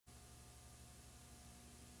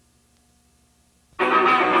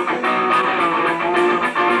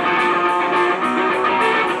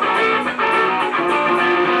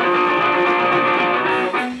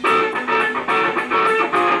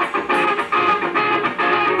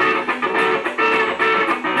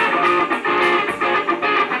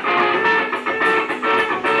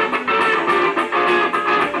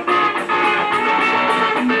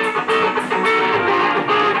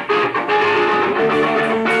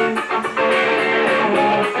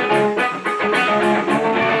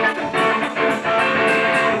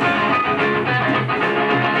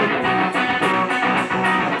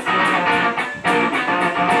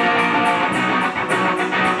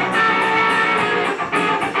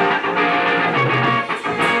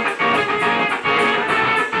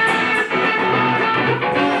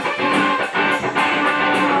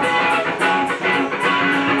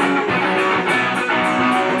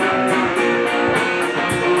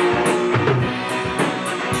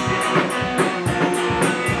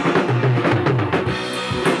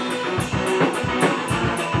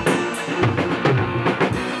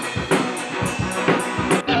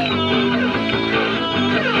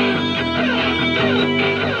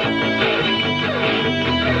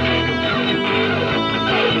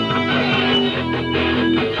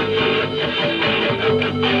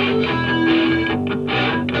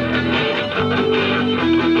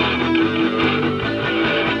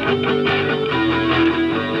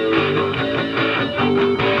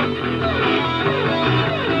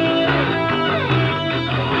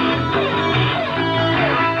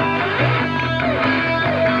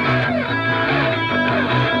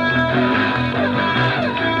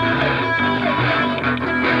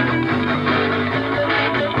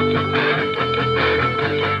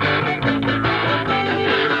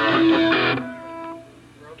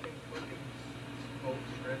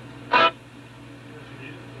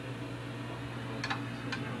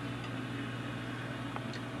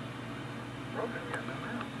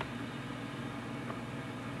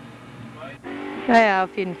Naja,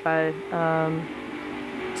 auf jeden Fall.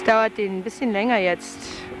 Es dauert den ein bisschen länger jetzt,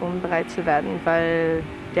 um bereit zu werden, weil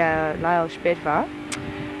der Lyle spät war.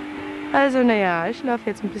 Also naja, ich laufe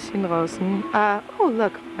jetzt ein bisschen draußen. Oh,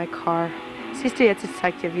 look, my car. Siehst du jetzt, ich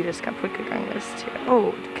zeig dir, wie das kaputt gegangen ist. Hier.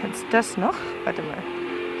 Oh, du kennst das noch? Warte mal,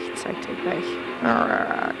 ich zeig dir gleich.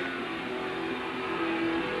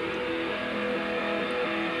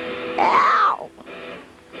 Ow!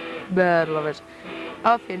 Bad, love it.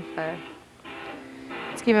 Auf jeden Fall.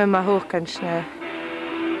 Jetzt gehen wir mal hoch, ganz schnell.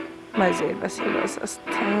 Mal sehen, was hier los ist.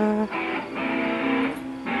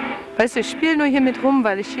 Weißt du, ich spiele nur hier mit rum,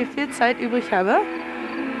 weil ich hier viel Zeit übrig habe.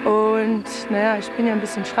 Und naja, ich bin ja ein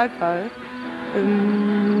bisschen schreibfaul.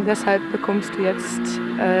 Deshalb bekommst du jetzt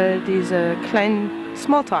diese kleinen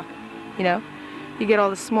Smalltalk. You know, you get all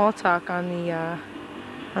the small talk on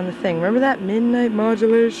the thing. Remember that midnight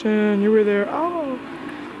modulation? You were there. Oh.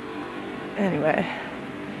 Anyway,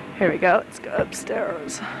 here we go. Let's go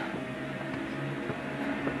upstairs.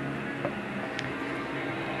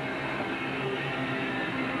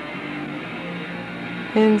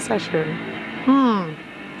 In session.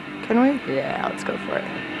 Can we? Yeah, let's go for it.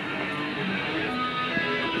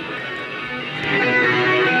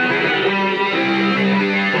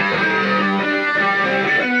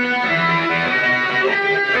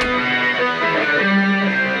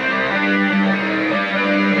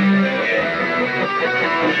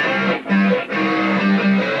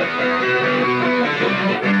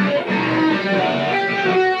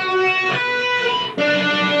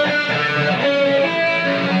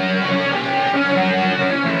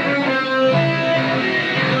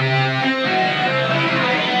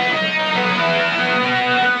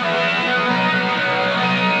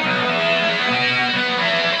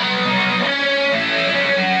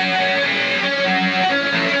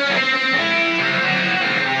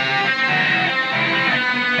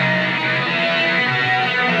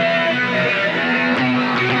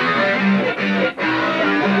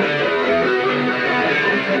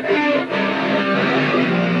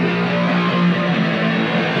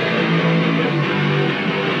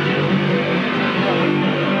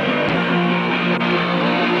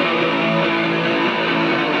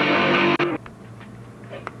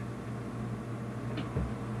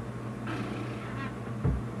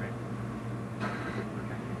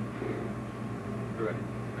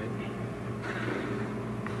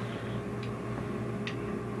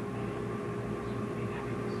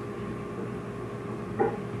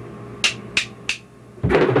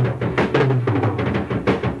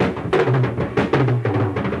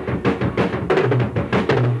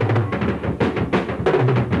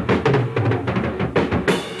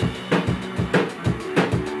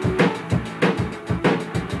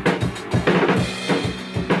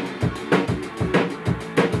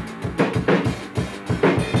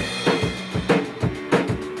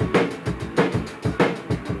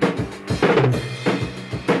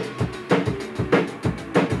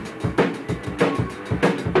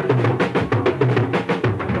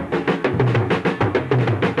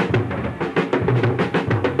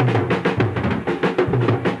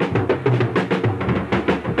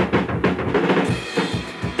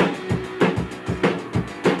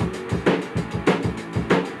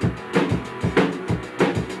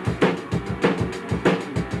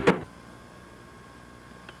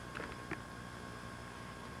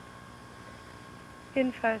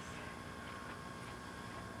 Jedenfalls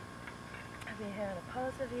haben wir hier eine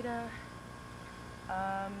Pause wieder.